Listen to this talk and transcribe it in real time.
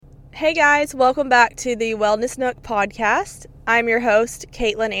Hey guys, welcome back to the Wellness Nook podcast. I'm your host,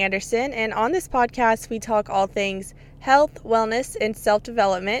 Caitlin Anderson, and on this podcast we talk all things health, wellness, and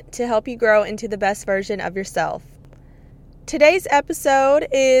self-development to help you grow into the best version of yourself. Today's episode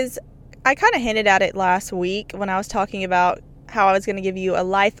is, I kind of hinted at it last week when I was talking about how I was going to give you a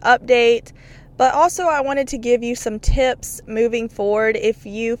life update, but also I wanted to give you some tips moving forward if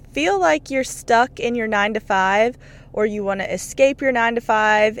you feel like you're stuck in your 9-to-5 or you want to escape your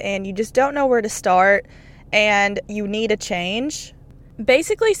 9-to-5 and you just don't know where to start and you need a change.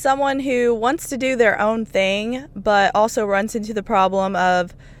 Basically, someone who wants to do their own thing but also runs into the problem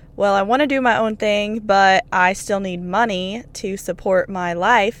of, well, I want to do my own thing, but I still need money to support my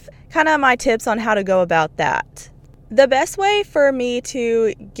life. Kind of my tips on how to go about that. The best way for me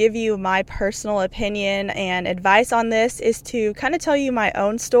to give you my personal opinion and advice on this is to kind of tell you my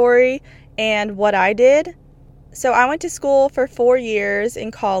own story and what I did. So I went to school for 4 years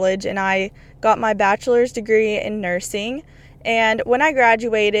in college and I got my bachelor's degree in nursing. And when I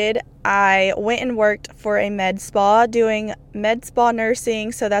graduated, I went and worked for a med spa doing med spa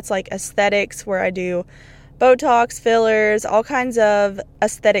nursing. So that's like aesthetics where I do Botox, fillers, all kinds of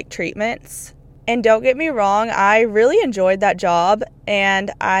aesthetic treatments. And don't get me wrong, I really enjoyed that job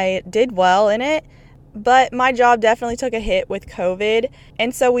and I did well in it. But my job definitely took a hit with COVID,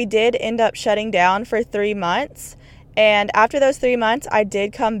 and so we did end up shutting down for 3 months. And after those 3 months, I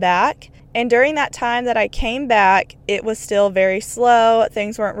did come back. And during that time that I came back, it was still very slow.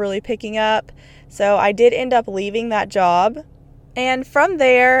 Things weren't really picking up. So I did end up leaving that job. And from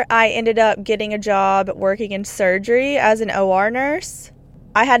there, I ended up getting a job working in surgery as an OR nurse.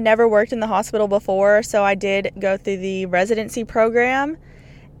 I had never worked in the hospital before, so I did go through the residency program.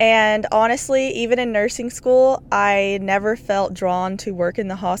 And honestly, even in nursing school, I never felt drawn to work in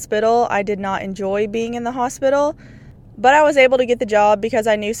the hospital. I did not enjoy being in the hospital, but I was able to get the job because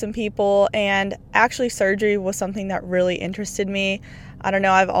I knew some people, and actually surgery was something that really interested me. I don't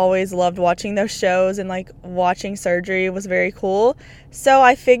know, I've always loved watching those shows, and watching surgery was very cool. So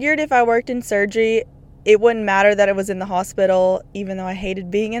I figured if I worked in surgery, it wouldn't matter that it was in the hospital, even though I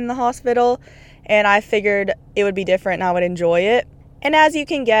hated being in the hospital, and I figured it would be different and I would enjoy it. And as you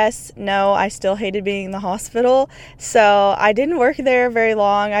can guess, no, I still hated being in the hospital, so I didn't work there very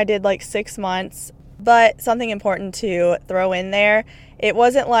long. I did 6 months, but something important to throw in there, it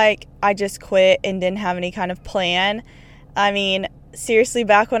wasn't like I just quit and didn't have any kind of plan. I mean, seriously,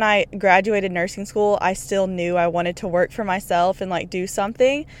 back when I graduated nursing school, I still knew I wanted to work for myself and do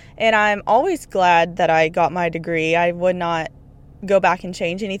something, and I'm always glad that I got my degree. I would not go back and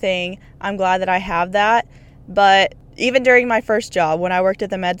change anything. I'm glad that I have that, but even during my first job, when I worked at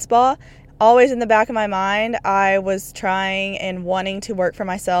the med spa, always in the back of my mind, I was trying and wanting to work for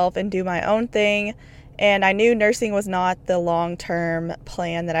myself and do my own thing. And I knew nursing was not the long-term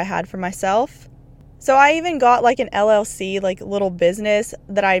plan that I had for myself. So I even got an LLC, little business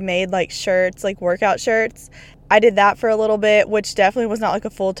that I made shirts, workout shirts. I did that for a little bit, which definitely was not a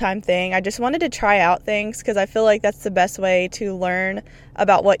full-time thing. I just wanted to try out things because I feel like that's the best way to learn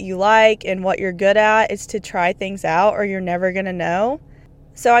about what you like and what you're good at, is to try things out, or you're never going to know.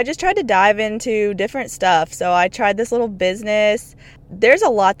 So I just tried to dive into different stuff. So I tried this little business. There's a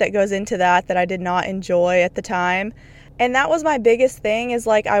lot that goes into that I did not enjoy at the time. And that was my biggest thing, is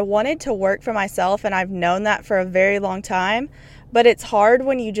I wanted to work for myself, and I've known that for a very long time. But it's hard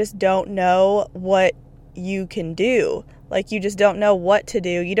when you just don't know what you can do. You just don't know what to do.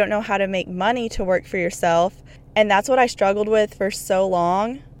 You don't know how to make money to work for yourself. And that's what I struggled with for so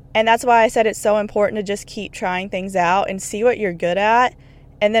long. And that's why I said it's so important to just keep trying things out and see what you're good at.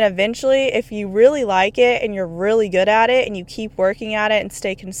 And then eventually, if you really like it and you're really good at it and you keep working at it and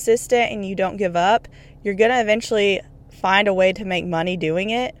stay consistent and you don't give up, you're going to eventually find a way to make money doing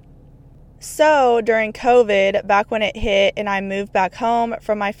it. So during COVID, back when it hit and I moved back home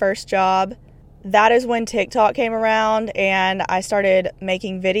from my first job, that is when TikTok came around, and I started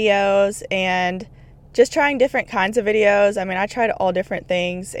making videos and just trying different kinds of videos. I mean, I tried all different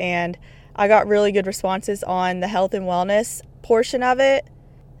things, and I got really good responses on the health and wellness portion of it.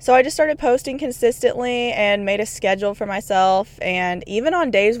 So I just started posting consistently and made a schedule for myself. And even on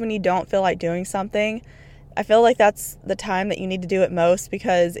days when you don't feel like doing something, I feel like that's the time that you need to do it most,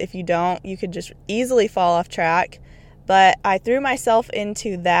 because if you don't, you could just easily fall off track. But I threw myself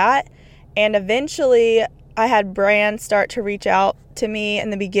into that. And eventually, I had brands start to reach out to me in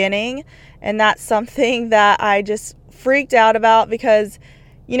the beginning, and that's something that I just freaked out about because,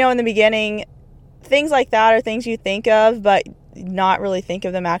 in the beginning, things like that are things you think of, but not really think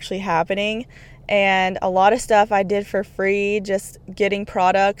of them actually happening. and a lot of stuff I did for free, just getting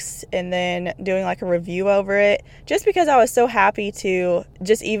products and then doing like a review over it, just because I was so happy to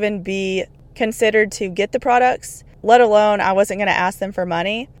just even be considered to get the products, let alone I wasn't going to ask them for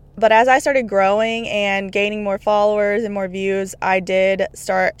money. But as I started growing and gaining more followers and more views, I did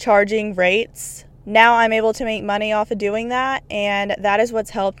start charging rates. Now I'm able to make money off of doing that, and that is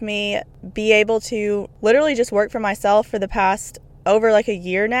what's helped me be able to literally just work for myself for the past over like a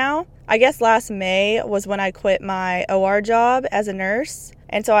year now. I guess last May was when I quit my OR job as a nurse,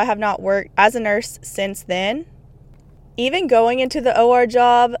 and so I have not worked as a nurse since then. Even going into the OR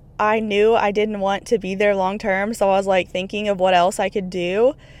job, I knew I didn't want to be there long term, so I was like thinking of what else I could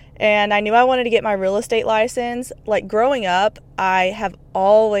do. And I knew I wanted to get my real estate license. Like growing up, I have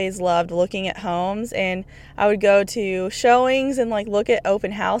always loved looking at homes, and I would go to showings and like look at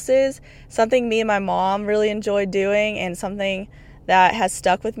open houses, something me and my mom really enjoyed doing and something that has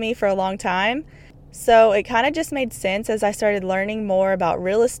stuck with me for a long time. So it kind of just made sense as I started learning more about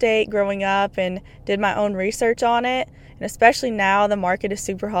real estate growing up and did my own research on it. And especially now the market is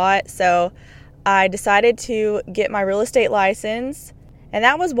super hot. So I decided to get my real estate license. And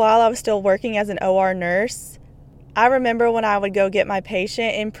that was while I was still working as an OR nurse. I remember when I would go get my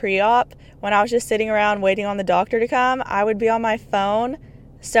patient in pre-op, when I was just sitting around waiting on the doctor to come, I would be on my phone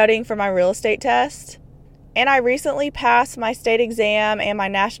studying for my real estate test. And I recently passed my state exam and my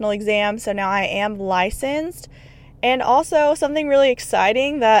national exam, so now I am licensed. And also something really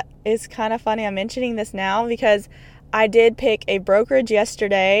exciting that is kind of funny I'm mentioning this now, because I did pick a brokerage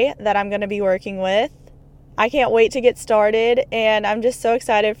yesterday that I'm going to be working with. I can't wait to get started, and I'm just so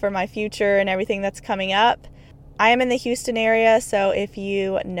excited for my future and everything that's coming up. I am in the Houston area, so if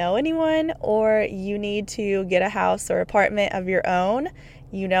you know anyone or you need to get a house or apartment of your own,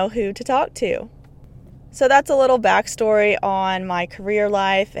 you know who to talk to. So that's a little backstory on my career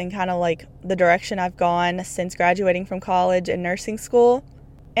life and kind of like the direction I've gone since graduating from college and nursing school.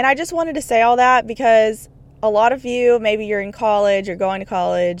 And I just wanted to say all that because a lot of you, maybe you're in college or going to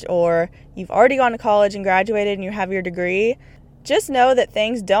college, or you've already gone to college and graduated and you have your degree. Just know that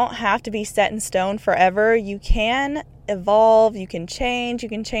things don't have to be set in stone forever. You can evolve, you can change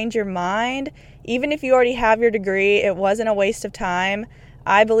your mind. Even if you already have your degree, it wasn't a waste of time.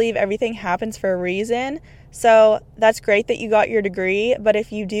 I believe everything happens for a reason. So that's great that you got your degree, but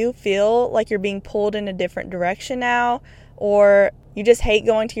if you do feel like you're being pulled in a different direction now, or you just hate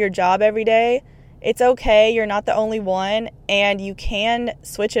going to your job every day, it's okay, you're not the only one, and you can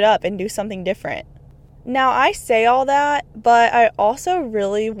switch it up and do something different. Now, I say all that, but I also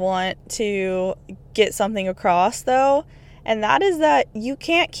really want to get something across, though, and that is that you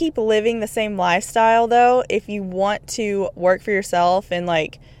can't keep living the same lifestyle, though, if you want to work for yourself and,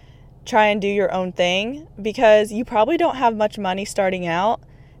 like, try and do your own thing, because you probably don't have much money starting out.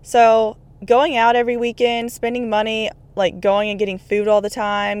 So, going out every weekend, spending money, like going and getting food all the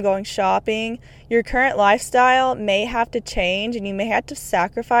time, going shopping, your current lifestyle may have to change and you may have to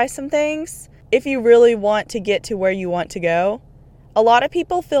sacrifice some things if you really want to get to where you want to go. A lot of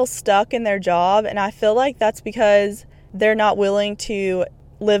people feel stuck in their job, and I feel like that's because they're not willing to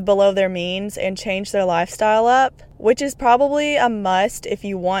live below their means and change their lifestyle up, which is probably a must if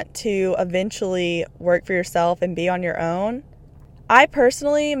you want to eventually work for yourself and be on your own. I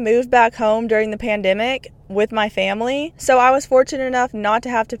personally moved back home during the pandemic with my family, so I was fortunate enough not to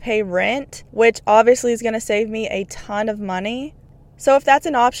have to pay rent, which obviously is going to save me a ton of money. So if that's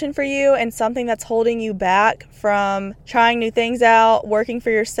an option for you and something that's holding you back from trying new things out, working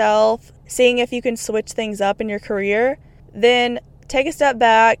for yourself, seeing if you can switch things up in your career, then take a step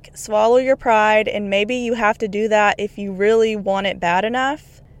back, swallow your pride, and maybe you have to do that if you really want it bad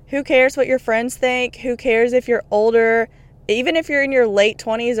enough. Who cares what your friends think? Who cares if you're older? Even if you're in your late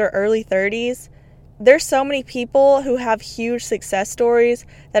 20s or early 30s, there's so many people who have huge success stories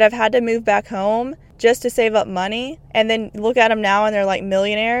that have had to move back home just to save up money, and then look at them now and they're like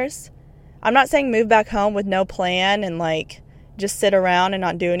millionaires. I'm not saying move back home with no plan and like just sit around and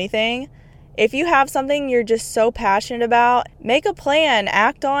not do anything. If you have something you're just so passionate about, make a plan,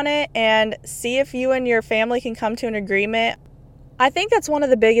 act on it, and see if you and your family can come to an agreement. I think that's one of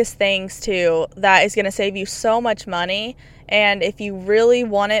the biggest things too that is going to save you so much money. And if you really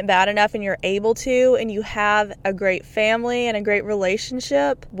want it bad enough and you're able to, and you have a great family and a great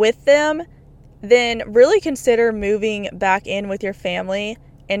relationship with them, then really consider moving back in with your family,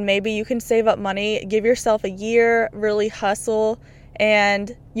 and maybe you can save up money, give yourself a year, really hustle,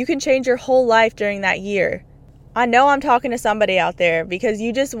 and you can change your whole life during that year. I know I'm talking to somebody out there because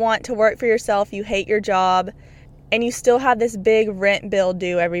you just want to work for yourself, you hate your job, and you still have this big rent bill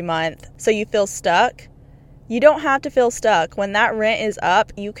due every month, so you feel stuck. You don't have to feel stuck. When that rent is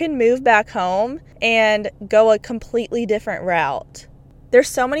up, you can move back home and go a completely different route. There's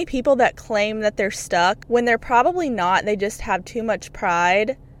so many people that claim that they're stuck when they're probably not. They just have too much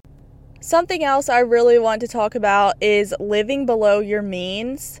pride. Something else I really want to talk about is living below your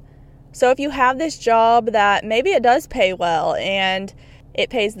means. So if you have this job that maybe it does pay well and it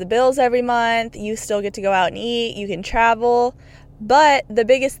pays the bills every month, you still get to go out and eat, you can travel, but the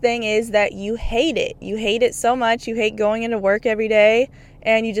biggest thing is that you hate it. You hate it so much. You hate going into work every day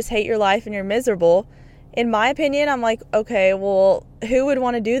and you just hate your life and you're miserable. In my opinion, I'm like, okay, well, who would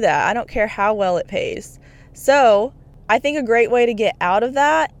want to do that? I don't care how well it pays. So I think a great way to get out of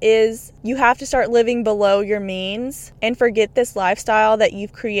that is you have to start living below your means and forget this lifestyle that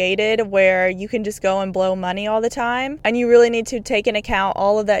you've created where you can just go and blow money all the time. And you really need to take into account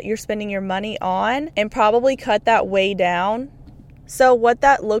all of that you're spending your money on and probably cut that way down. So what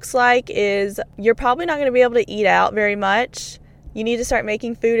that looks like is you're probably not going to be able to eat out very much. You need to start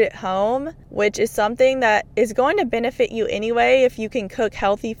making food at home, which is something that is going to benefit you anyway if you can cook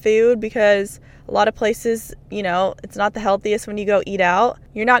healthy food, because a lot of places, it's not the healthiest when you go eat out.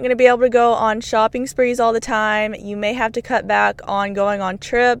 You're not going to be able to go on shopping sprees all the time. You may have to cut back on going on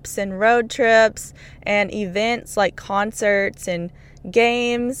trips and road trips and events like concerts and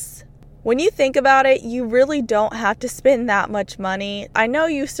games. When you think about it, you really don't have to spend that much money. I know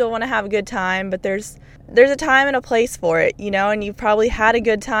you still want to have a good time, but there's a time and a place for it, and you've probably had a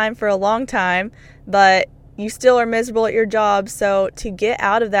good time for a long time, but you still are miserable at your job. So to get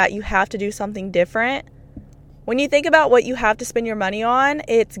out of that, you have to do something different. When you think about what you have to spend your money on,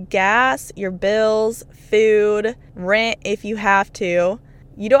 it's gas, your bills, food, rent if you have to.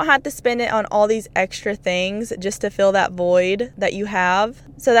 You don't have to spend it on all these extra things just to fill that void that you have.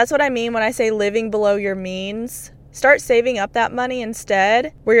 So that's what I mean when I say living below your means. Start saving up that money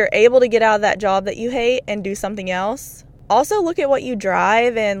instead, where you're able to get out of that job that you hate and do something else. Also, look at what you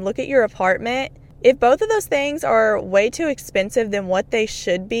drive and look at your apartment. If both of those things are way too expensive than what they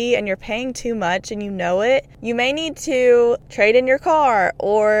should be and you're paying too much and you know it, you may need to trade in your car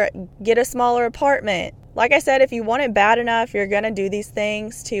or get a smaller apartment. Like I said, if you want it bad enough, you're going to do these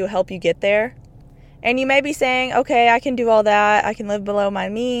things to help you get there. And you may be saying, okay, I can do all that. I can live below my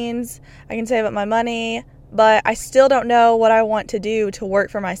means. I can save up my money. But I still don't know what I want to do to work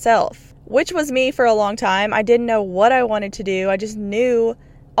for myself, which was me for a long time. I didn't know what I wanted to do.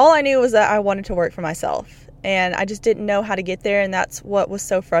 All I knew was that I wanted to work for myself, and I just didn't know how to get there, and that's what was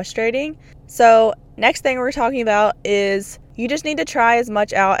so frustrating. So next thing we're talking about is you just need to try as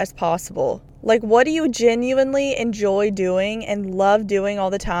much out as possible. Like, what do you genuinely enjoy doing and love doing all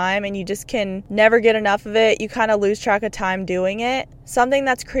the time, and you just can never get enough of it? You kind of lose track of time doing it. Something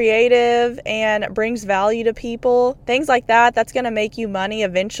that's creative and brings value to people, things like that, that's going to make you money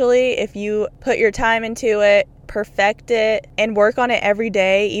eventually if you put your time into it, perfect it, and work on it every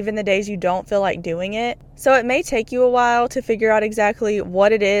day, even the days you don't feel like doing it. So it may take you a while to figure out exactly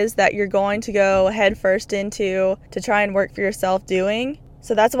what it is that you're going to go head first into to try and work for yourself doing.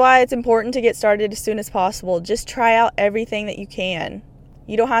 So that's why it's important to get started as soon as possible. Just try out everything that you can.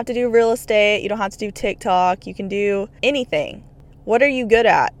 You don't have to do real estate. You don't have to do TikTok. You can do anything. What are you good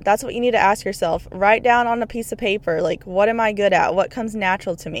at? That's what you need to ask yourself. Write down on a piece of paper, like, what am I good at? What comes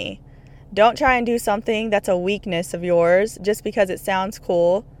natural to me? Don't try and do something that's a weakness of yours just because it sounds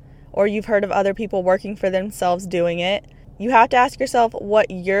cool or you've heard of other people working for themselves doing it. You have to ask yourself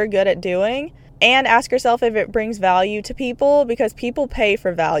what you're good at doing. And ask yourself if it brings value to people, because people pay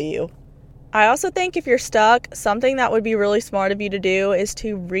for value. I also think if you're stuck, something that would be really smart of you to do is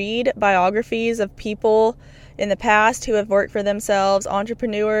to read biographies of people in the past who have worked for themselves,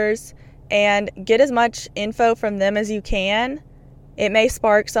 entrepreneurs, and get as much info from them as you can. It may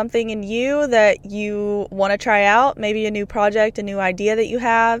spark something in you that you want to try out, maybe a new project, a new idea that you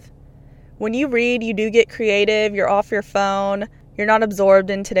have. When you read, you do get creative, you're off your phone. You're not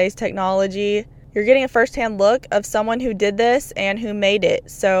absorbed in today's technology. You're getting a first-hand look of someone who did this and who made it.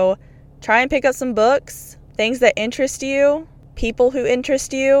 So try and pick up some books, things that interest you, people who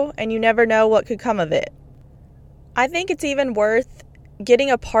interest you, and you never know what could come of it. I think it's even worth getting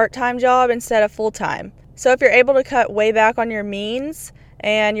a part-time job instead of full-time. So if you're able to cut way back on your means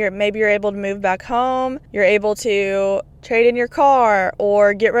and maybe you're able to move back home, you're able to trade in your car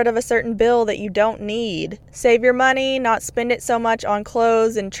or get rid of a certain bill that you don't need. Save your money, not spend it so much on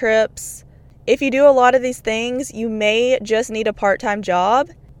clothes and trips. If you do a lot of these things, you may just need a part-time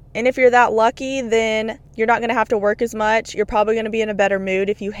job. And if you're that lucky, then you're not going to have to work as much. You're probably going to be in a better mood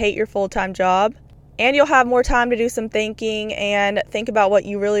if you hate your full-time job. And you'll have more time to do some thinking and think about what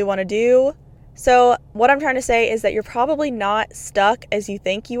you really want to do. So what I'm trying to say is that you're probably not stuck as you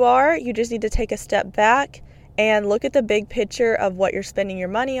think you are. You just need to take a step back and look at the big picture of what you're spending your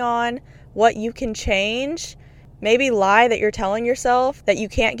money on, what you can change. Maybe lie that you're telling yourself that you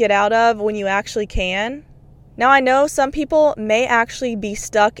can't get out of when you actually can. Now, I know some people may actually be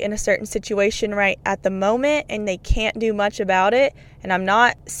stuck in a certain situation right at the moment and they can't do much about it. And I'm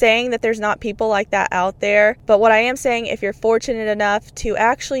not saying that there's not people like that out there. But what I am saying, if you're fortunate enough to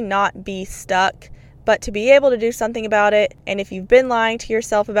actually not be stuck, but to be able to do something about it, and if you've been lying to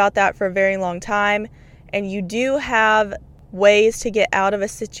yourself about that for a very long time, and you do have ways to get out of a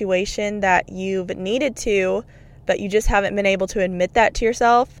situation that you've needed to, but you just haven't been able to admit that to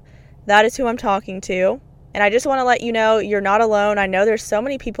yourself, that is who I'm talking to. And I just want to let you know you're not alone. I know there's so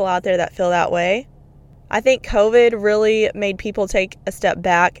many people out there that feel that way. I think COVID really made people take a step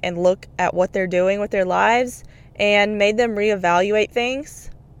back and look at what they're doing with their lives and made them reevaluate things.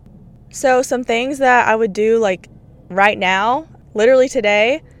 So some things that I would do like right now, literally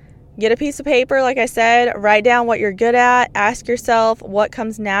today, get a piece of paper, like I said, write down what you're good at, ask yourself what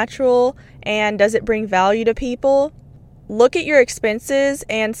comes natural and does it bring value to people. Look at your expenses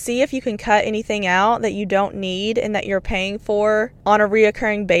and see if you can cut anything out that you don't need and that you're paying for on a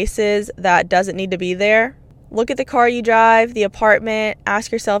reoccurring basis that doesn't need to be there. Look at the car you drive, the apartment, ask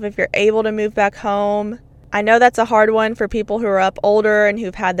yourself if you're able to move back home. I know that's a hard one for people who are up older and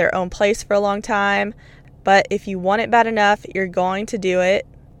who've had their own place for a long time, but if you want it bad enough, you're going to do it.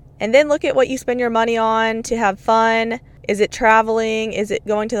 And then look at what you spend your money on to have fun. Is it traveling? Is it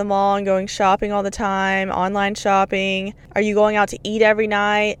going to the mall and going shopping all the time? Online shopping? Are you going out to eat every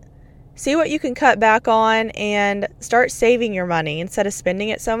night? See what you can cut back on and start saving your money instead of spending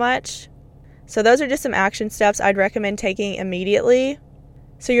it so much. So those are just some action steps I'd recommend taking immediately.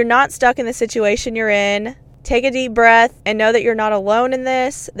 So you're not stuck in the situation you're in. Take a deep breath and know that you're not alone in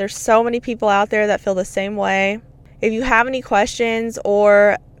this. There's so many people out there that feel the same way. If you have any questions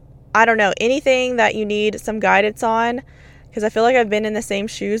or anything that you need some guidance on, because I feel like I've been in the same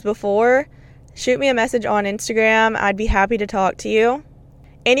shoes before, shoot me a message on Instagram. I'd be happy to talk to you.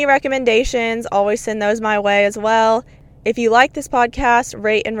 Any recommendations, always send those my way as well. If you like this podcast,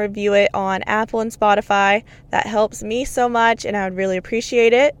 rate and review it on Apple and Spotify. That helps me so much and I would really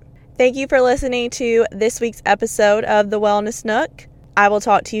appreciate it. Thank you for listening to this week's episode of The Wellness Nook. I will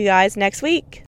talk to you guys next week.